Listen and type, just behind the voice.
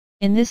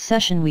In this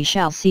session we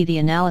shall see the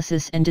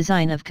analysis and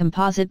design of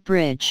composite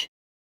bridge.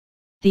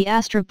 The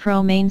ASTRA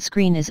Pro main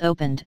screen is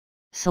opened,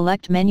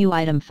 select menu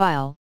item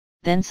file,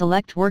 then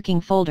select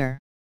working folder.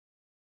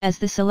 As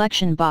the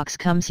selection box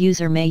comes,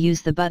 user may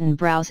use the button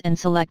browse and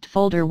select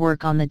folder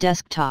work on the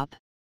desktop.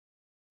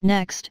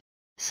 Next,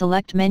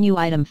 select menu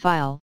item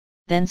file,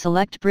 then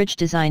select bridge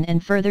design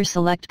and further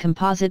select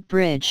composite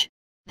bridge,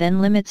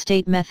 then limit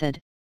state method,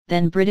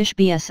 then British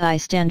BSI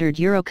standard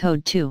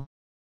Eurocode2.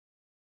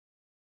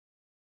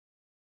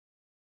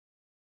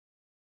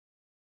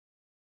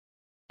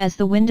 As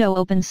the window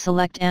opens,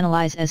 select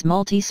Analyze as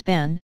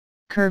multi-span,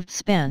 curved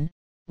span,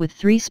 with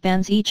 3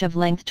 spans each of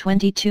length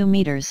 22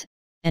 meters,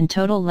 and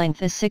total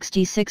length is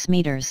 66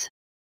 meters.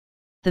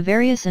 The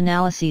various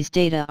analyses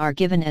data are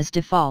given as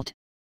default.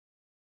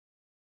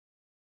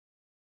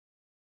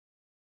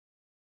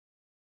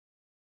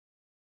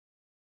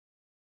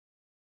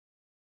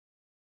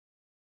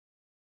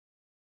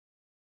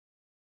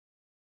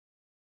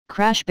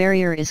 Crash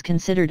barrier is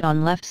considered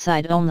on left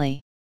side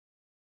only.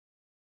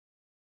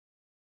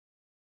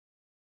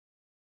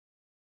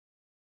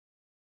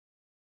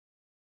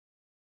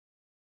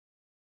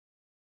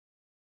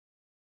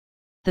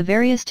 The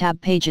various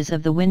tab pages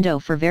of the window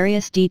for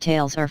various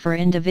details are for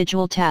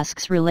individual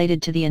tasks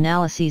related to the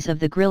analyses of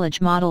the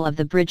grillage model of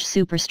the bridge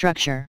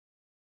superstructure.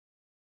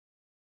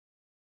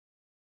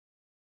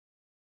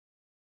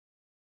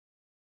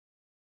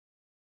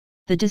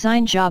 The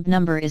design job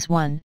number is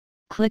 1,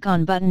 click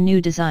on button New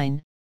Design,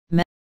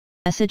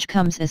 message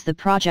comes as the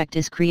project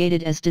is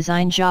created as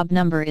design job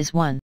number is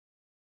 1.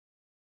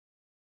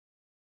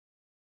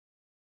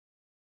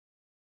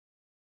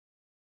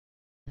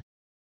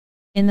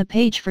 In the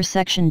page for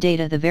section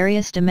data, the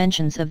various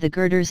dimensions of the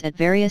girders at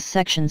various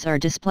sections are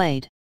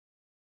displayed.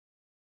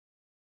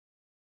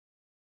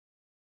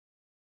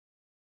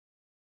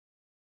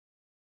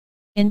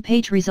 In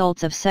page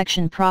results of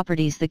section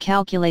properties, the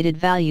calculated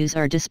values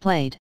are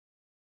displayed.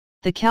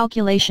 The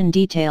calculation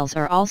details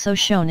are also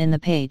shown in the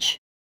page.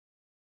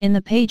 In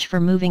the page for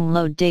moving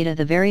load data,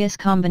 the various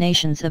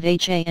combinations of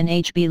HA and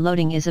HB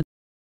loading is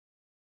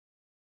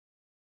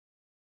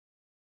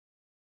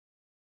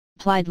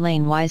applied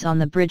lane-wise on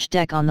the bridge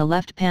deck on the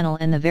left panel,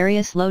 and the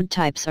various load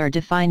types are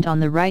defined on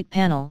the right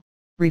panel,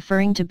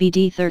 referring to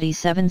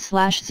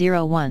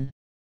BD37/01.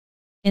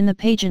 In the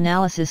page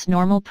analysis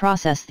normal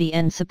process, the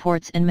end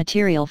supports and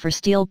material for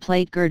steel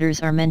plate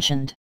girders are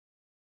mentioned.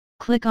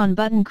 Click on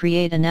button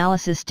Create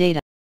Analysis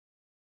Data.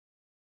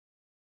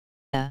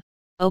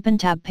 Open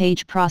tab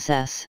Page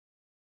Process.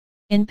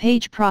 In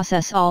Page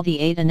Process, all the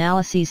 8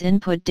 analyses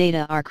input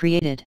data are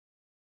created.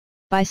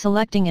 By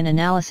selecting an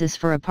analysis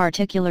for a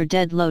particular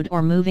dead load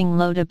or moving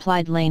load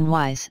applied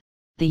lane-wise,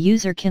 the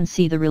user can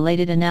see the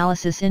related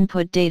analysis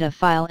input data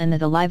file and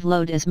the live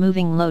load as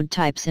moving load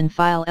types in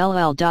file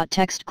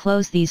ll.txt.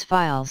 Close these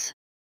files.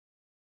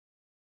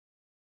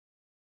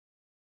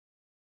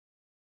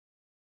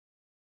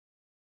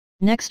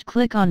 Next,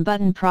 click on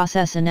button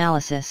Process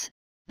Analysis.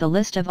 The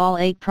list of all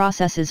 8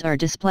 processes are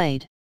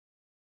displayed.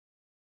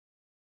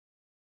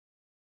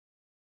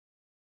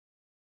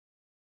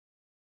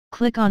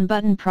 Click on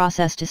button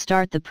Process to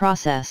start the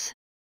process.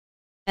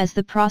 As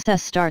the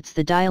process starts,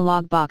 the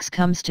dialog box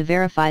comes to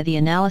verify the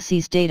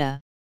analyses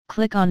data.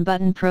 Click on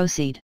button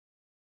Proceed.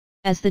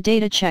 As the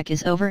data check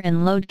is over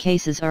and load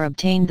cases are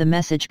obtained, the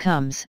message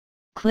comes.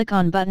 Click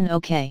on button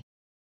OK.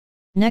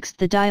 Next,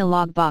 the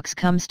dialog box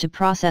comes to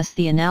process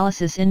the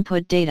analysis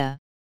input data.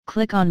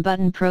 Click on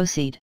button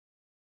Proceed.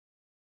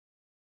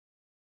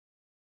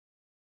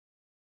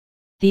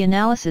 The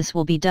analysis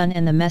will be done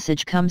and the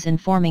message comes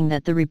informing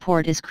that the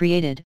report is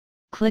created.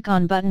 Click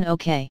on button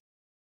OK.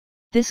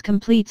 This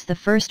completes the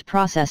first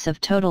process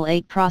of total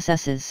 8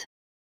 processes.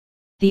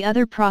 The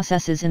other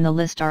processes in the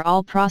list are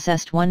all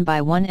processed one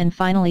by one, and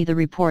finally the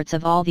reports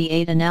of all the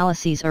 8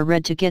 analyses are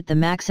read to get the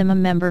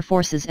maximum member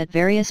forces at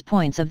various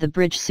points of the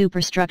bridge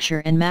superstructure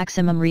and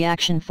maximum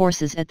reaction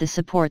forces at the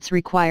supports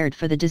required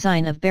for the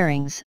design of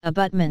bearings,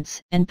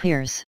 abutments, and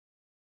piers.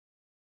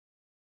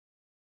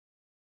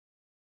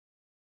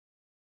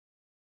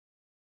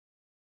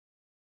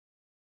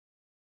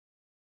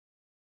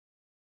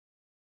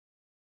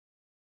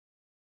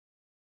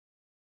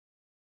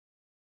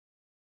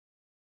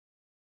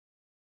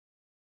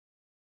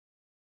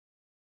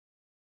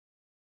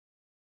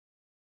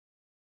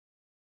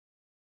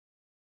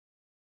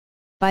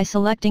 By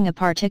selecting a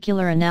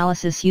particular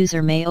analysis,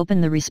 user may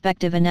open the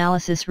respective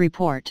analysis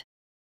report.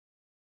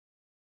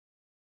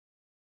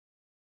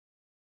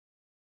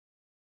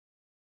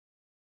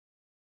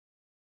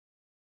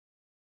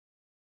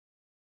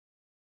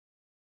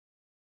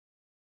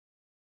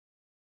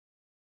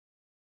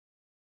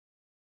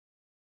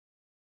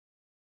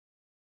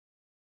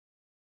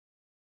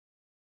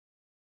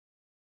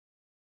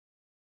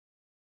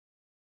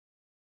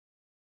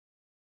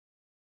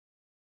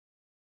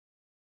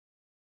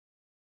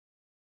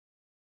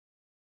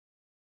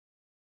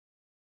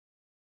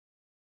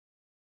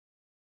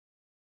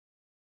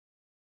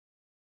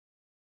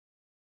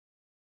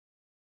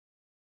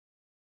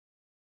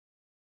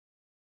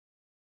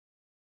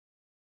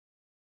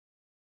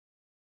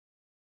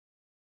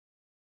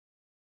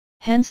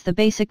 Hence the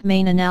basic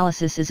main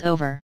analysis is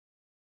over.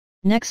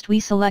 Next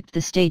we select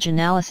the stage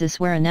analysis,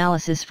 where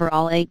analysis for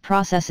all 8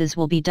 processes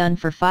will be done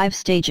for 5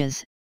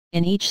 stages.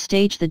 In each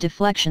stage the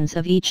deflections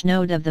of each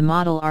node of the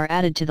model are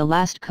added to the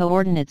last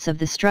coordinates of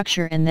the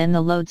structure, and then the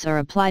loads are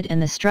applied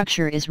and the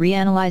structure is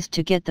reanalyzed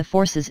to get the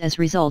forces as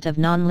result of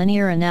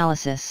nonlinear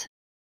analysis.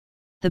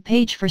 The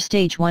page for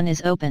stage 1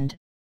 is opened.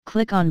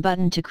 Click on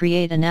button to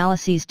create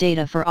analyses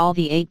data for all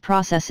the 8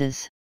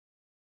 processes.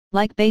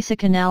 Like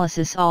basic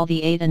analysis, all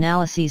the 8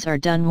 analyses are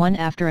done one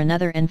after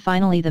another, and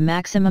finally the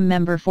maximum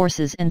member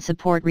forces and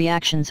support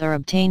reactions are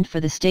obtained for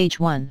the stage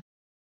 1.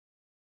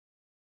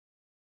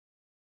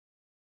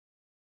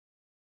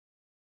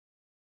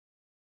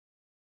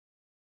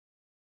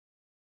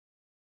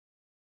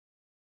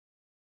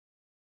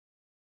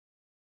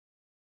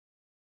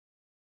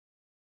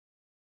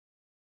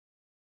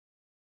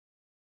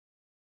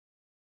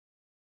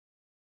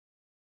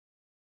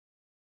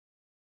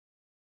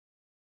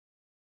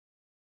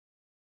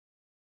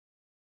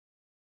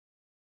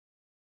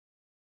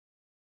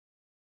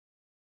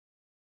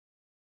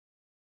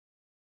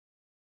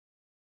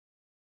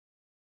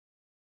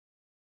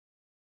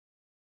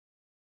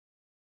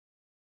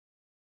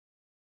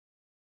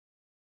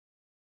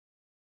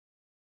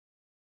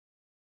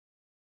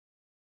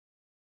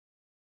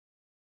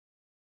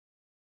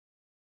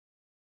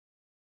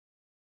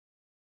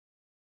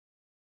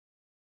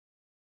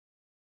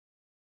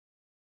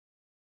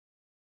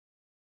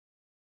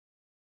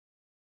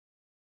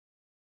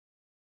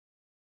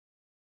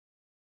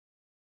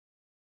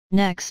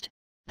 Next,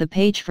 the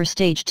page for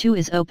stage 2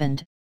 is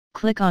opened.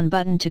 Click on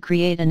button to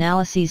create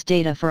analyses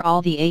data for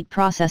all the 8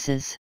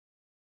 processes.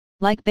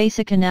 Like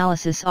basic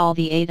analysis, all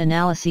the 8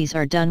 analyses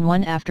are done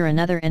one after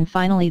another, and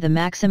finally the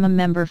maximum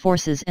member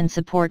forces and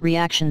support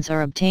reactions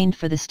are obtained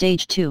for the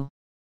stage 2.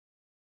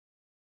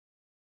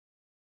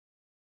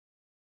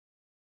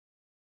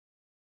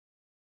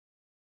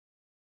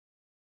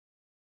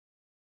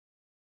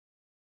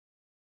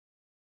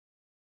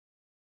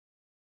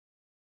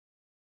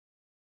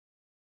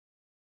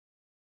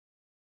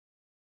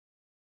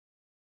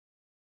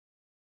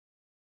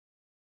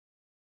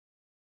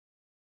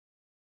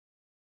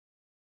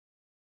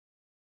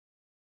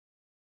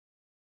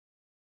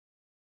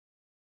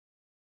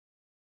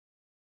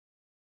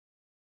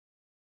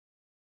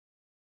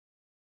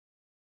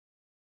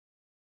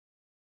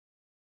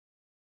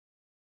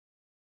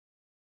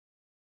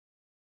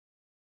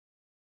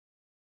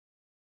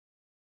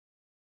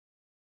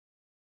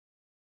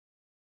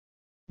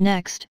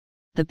 Next,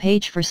 the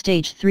page for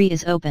stage 3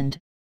 is opened.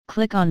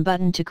 Click on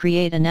button to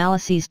create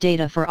analyses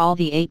data for all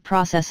the 8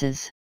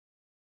 processes.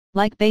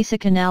 Like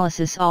basic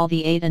analysis, all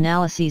the 8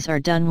 analyses are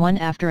done one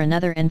after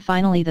another, and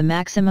finally the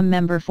maximum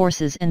member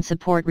forces and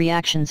support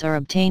reactions are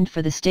obtained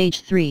for the stage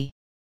 3.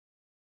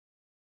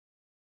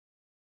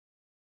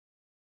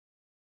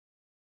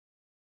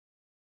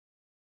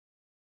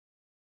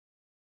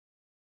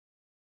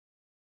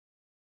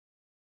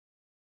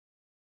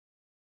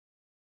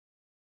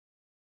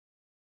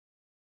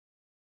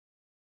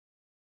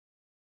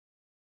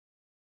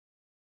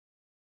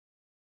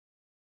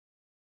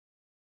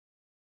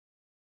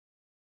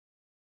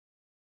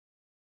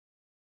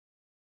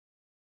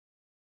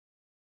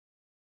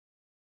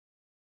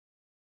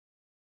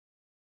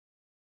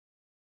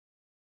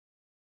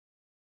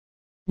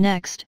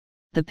 Next,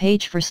 the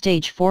page for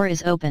stage 4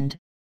 is opened.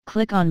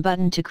 Click on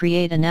button to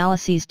create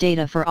analyses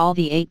data for all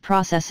the 8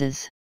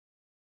 processes.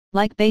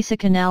 Like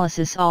basic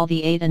analysis, all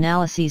the 8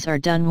 analyses are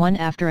done one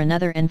after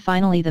another, and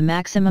finally the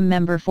maximum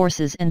member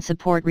forces and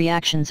support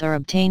reactions are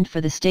obtained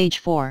for the stage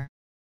 4.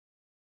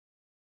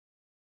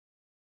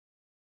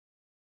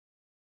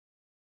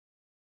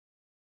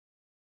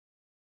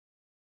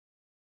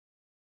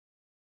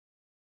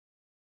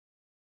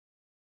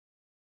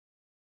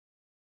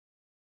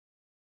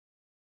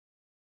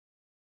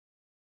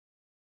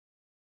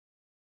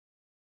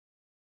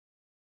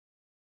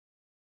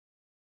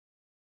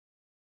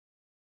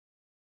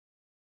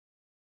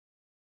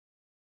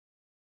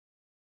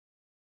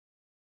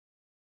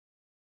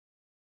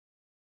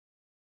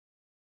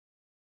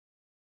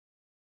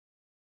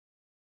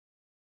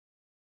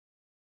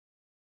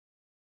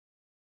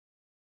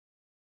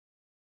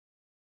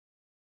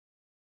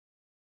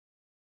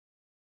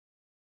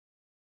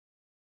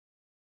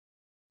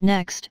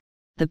 Next,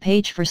 the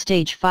page for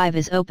stage 5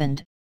 is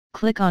opened.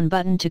 Click on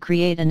button to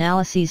create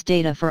analyses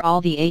data for all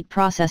the 8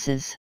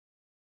 processes.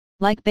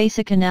 Like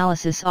basic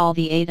analysis, all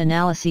the 8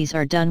 analyses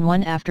are done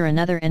one after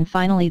another, and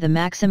finally the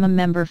maximum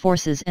member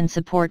forces and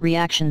support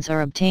reactions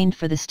are obtained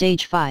for the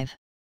stage 5.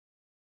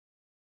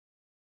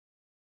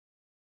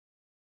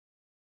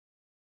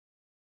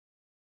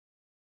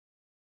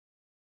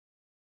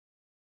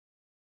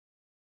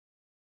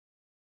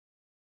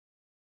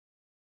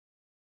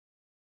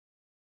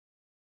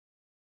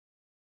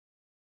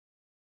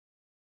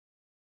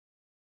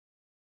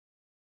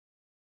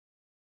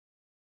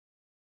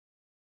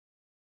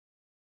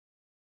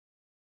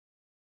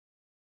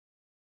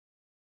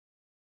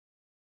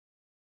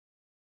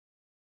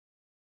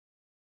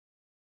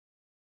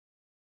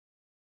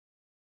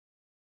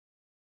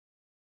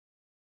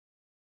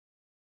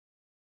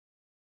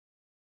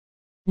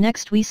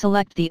 Next we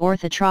select the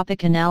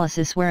orthotropic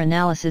analysis, where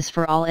analysis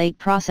for all 8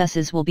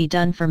 processes will be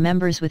done for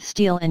members with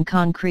steel and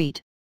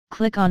concrete.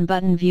 Click on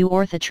button View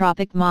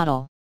Orthotropic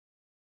Model.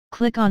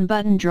 Click on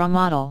button Draw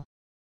Model.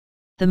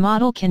 The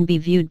model can be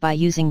viewed by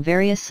using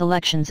various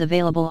selections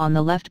available on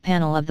the left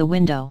panel of the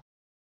window.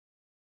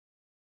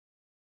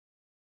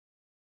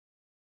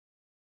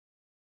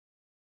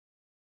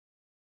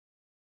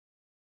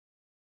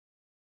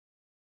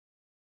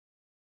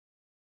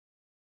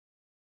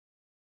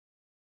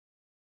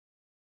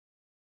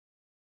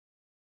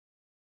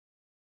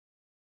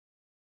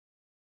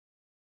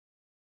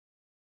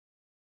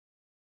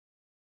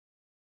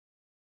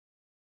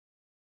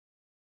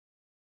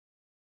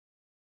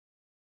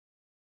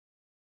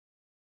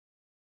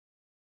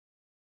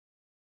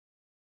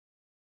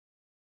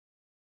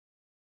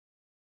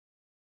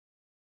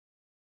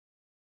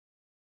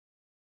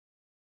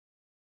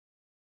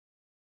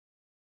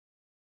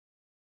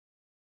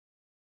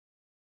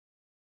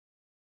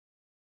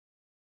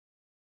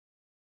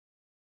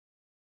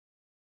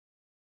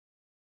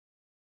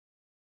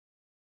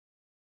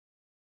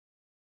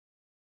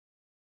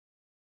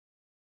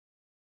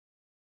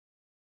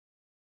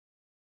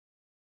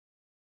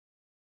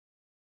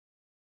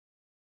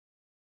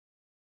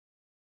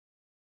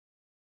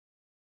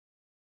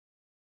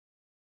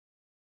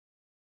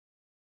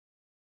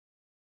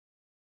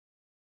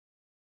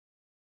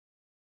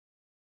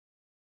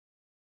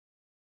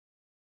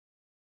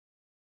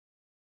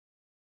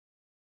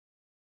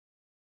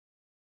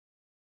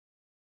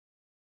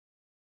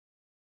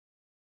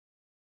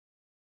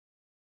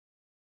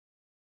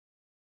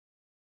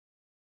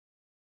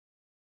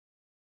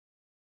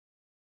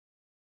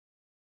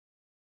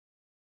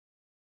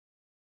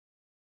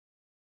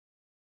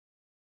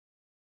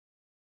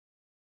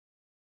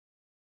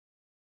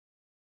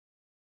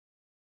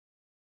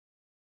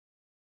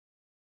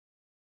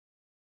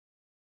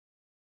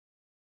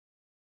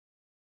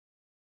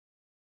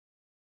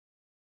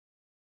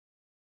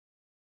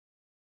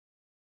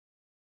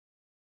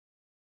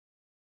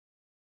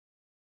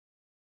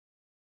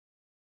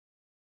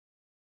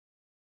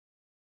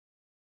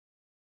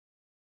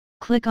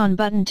 Click on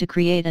button to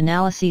create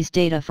analyses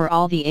data for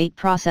all the 8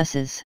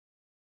 processes.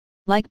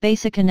 Like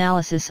basic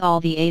analysis,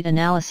 all the 8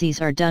 analyses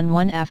are done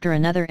one after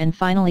another, and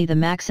finally the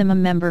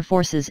maximum member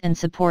forces and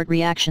support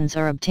reactions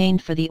are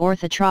obtained for the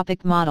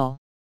orthotropic model.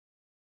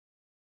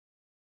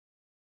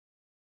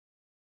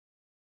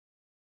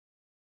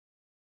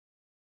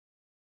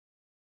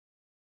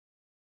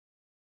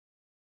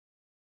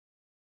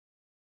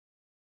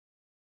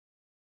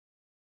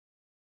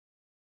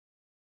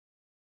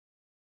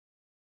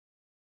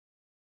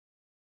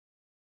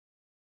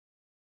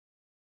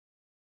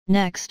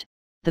 Next,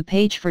 the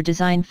page for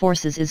design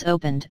forces is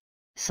opened.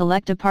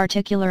 Select a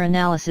particular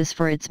analysis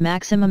for its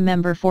maximum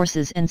member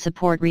forces and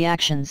support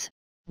reactions,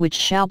 which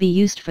shall be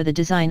used for the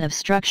design of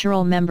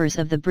structural members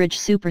of the bridge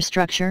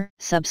superstructure,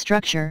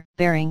 substructure,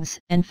 bearings,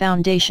 and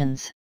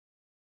foundations.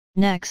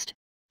 Next,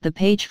 the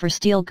page for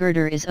steel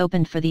girder is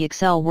opened for the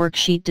Excel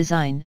worksheet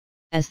design.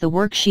 As the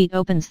worksheet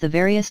opens, the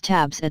various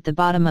tabs at the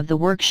bottom of the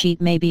worksheet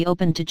may be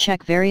opened to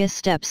check various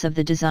steps of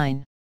the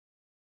design.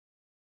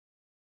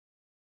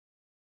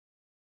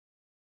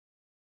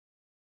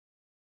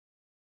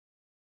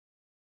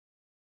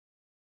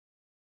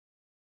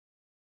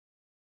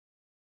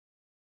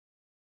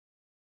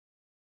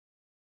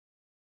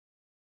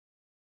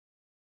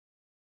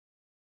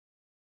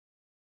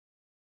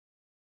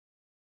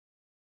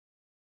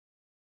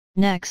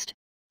 Next,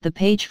 the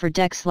page for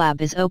deck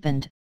slab is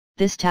opened.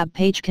 This tab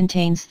page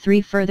contains 3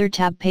 further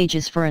tab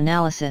pages for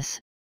analysis,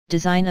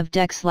 design of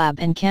deck slab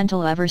and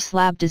cantilever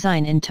slab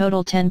design, in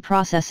total 10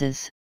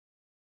 processes.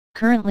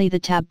 Currently the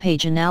tab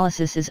page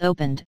analysis is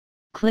opened.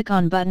 Click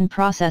on button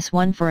Process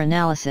 1 for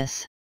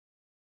analysis.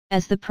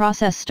 As the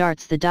process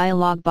starts, the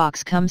dialog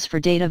box comes for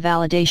data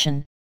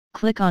validation.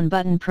 Click on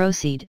button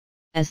Proceed.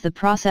 As the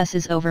process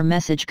is over,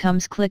 message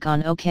comes, click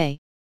on OK.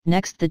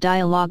 Next, the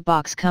dialog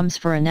box comes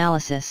for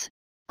analysis.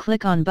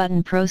 Click on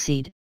button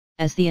Proceed.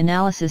 As the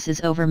analysis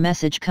is over,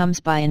 message comes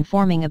by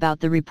informing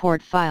about the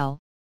report file.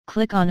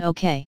 Click on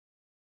OK.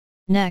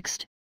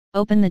 Next,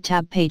 open the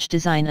tab page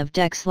Design of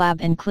Deck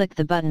Slab and click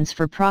the buttons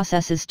for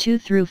processes 2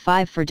 through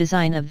 5 for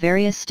design of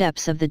various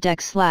steps of the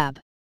deck slab.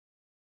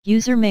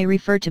 User may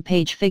refer to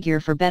page figure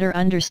for better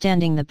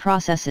understanding the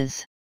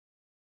processes.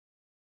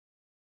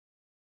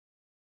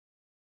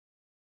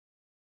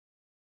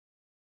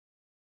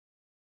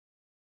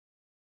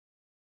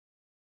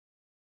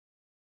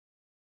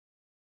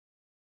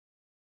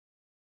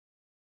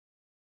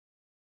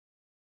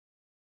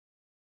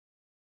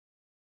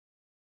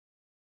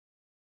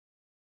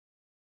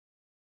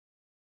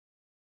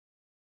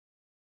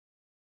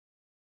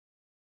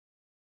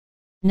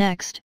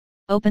 Next,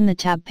 open the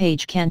tab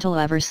page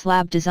Cantilever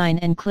Slab Design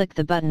and click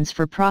the buttons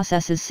for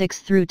processes 6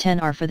 through 10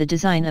 are for the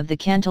design of the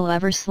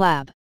cantilever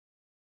slab.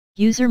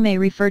 User may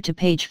refer to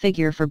page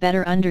figure for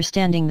better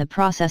understanding the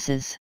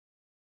processes.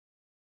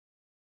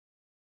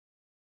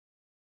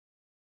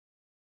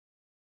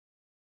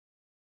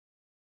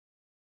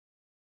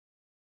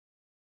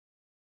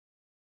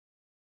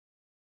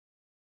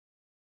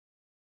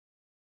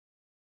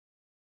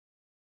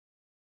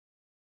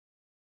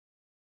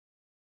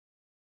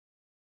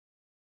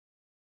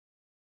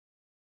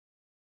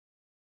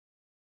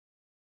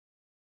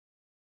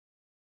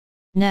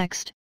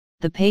 Next,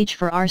 the page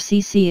for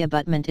RCC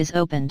abutment is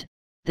opened.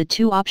 The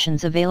two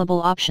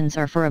available options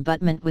are for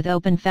abutment with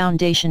open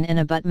foundation and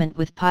abutment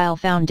with pile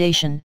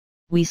foundation.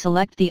 We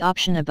select the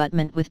option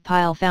abutment with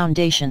pile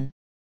foundation.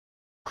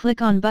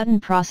 Click on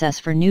button Process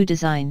for new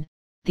design.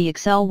 The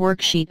Excel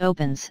worksheet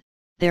opens.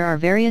 There are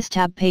various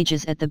tab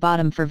pages at the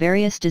bottom for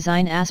various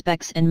design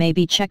aspects and may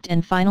be checked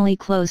and finally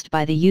closed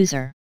by the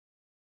user.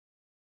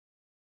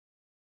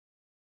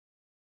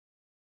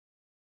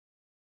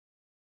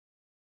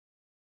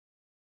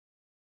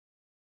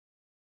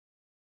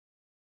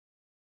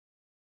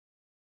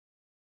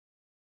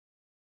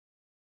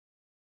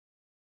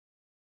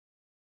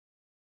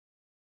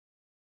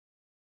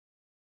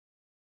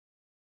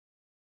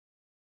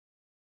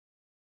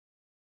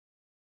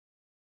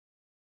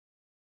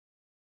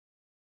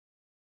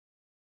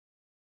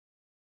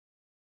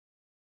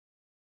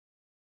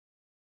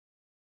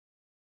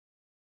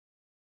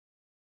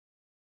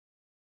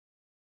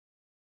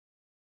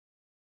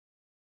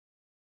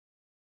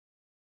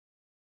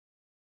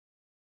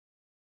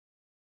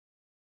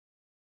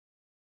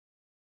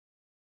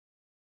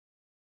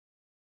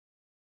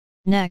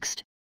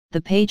 Next, the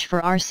page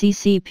for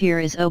RCC pier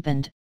is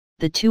opened.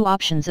 The two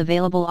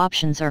available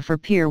options are for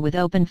pier with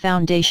open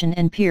foundation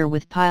and pier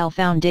with pile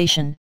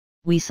foundation.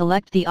 We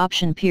select the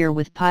option pier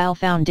with pile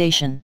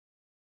foundation.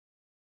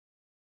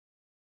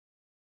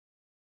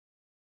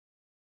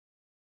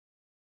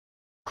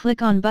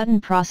 Click on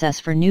button Process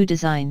for new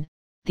design.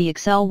 The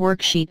Excel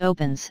worksheet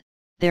opens.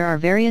 There are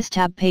various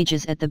tab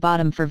pages at the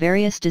bottom for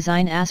various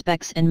design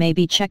aspects and may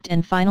be checked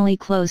and finally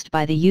closed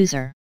by the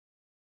user.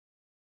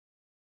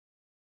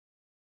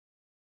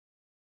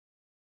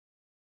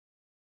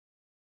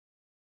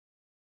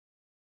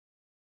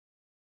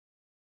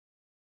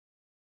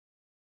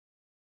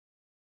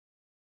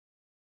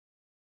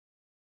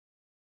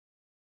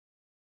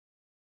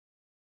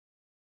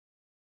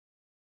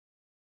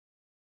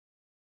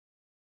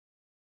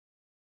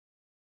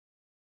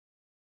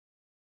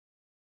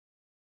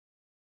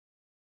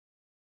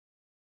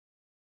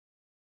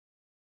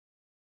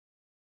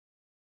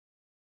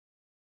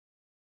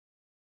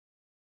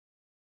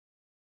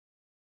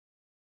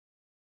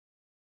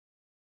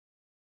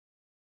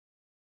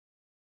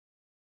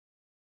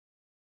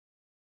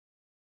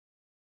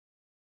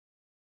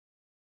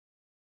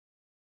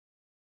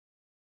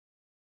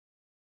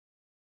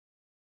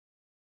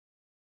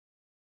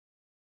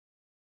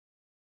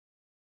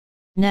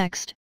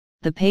 Next,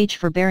 the page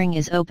for bearing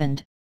is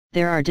opened.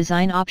 There are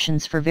design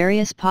options for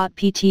various pot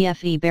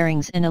PTFE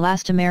bearings and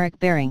elastomeric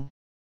bearing.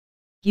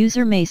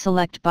 User may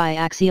select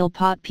biaxial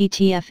pot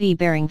PTFE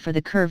bearing for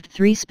the curved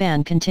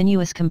 3-span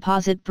continuous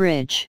composite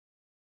bridge.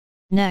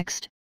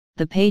 Next,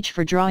 the page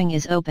for drawing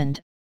is opened.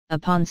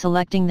 Upon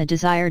selecting the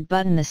desired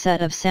button, the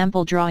set of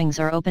sample drawings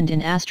are opened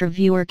in ASTRA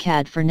Viewer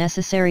CAD for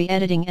necessary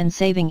editing and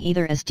saving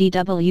either as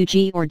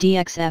DWG or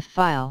DXF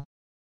file.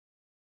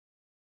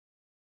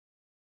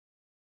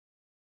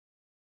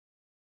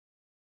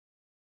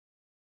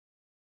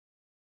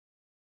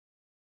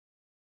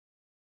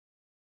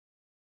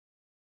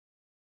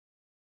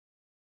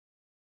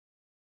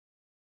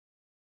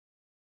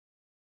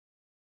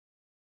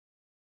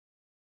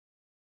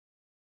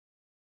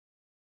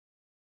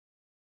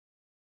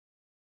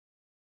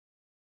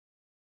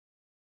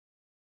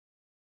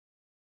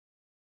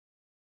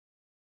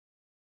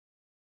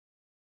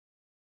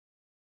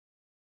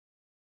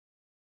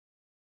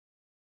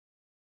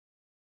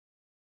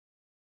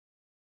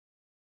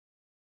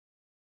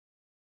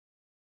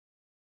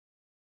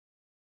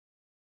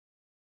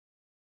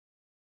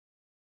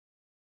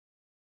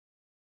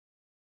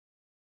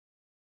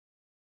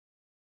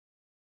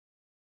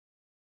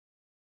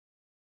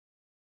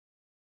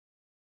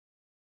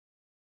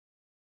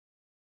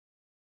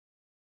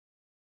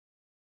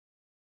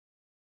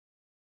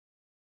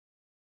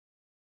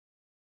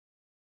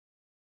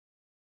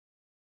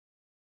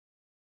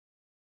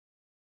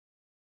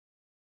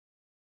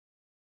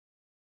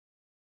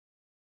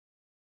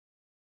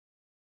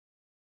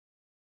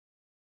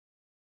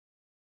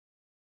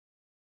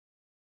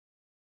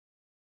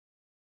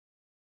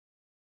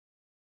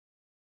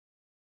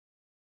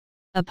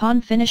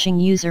 Upon finishing,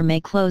 user may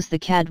close the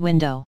CAD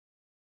window.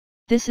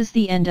 This is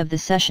the end of the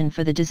session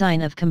for the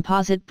design of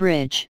composite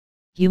bridge.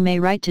 You may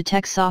write to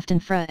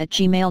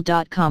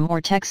techsoftinfra@gmail.com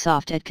or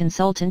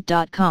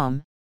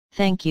techsoft@consultant.com.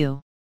 Thank you.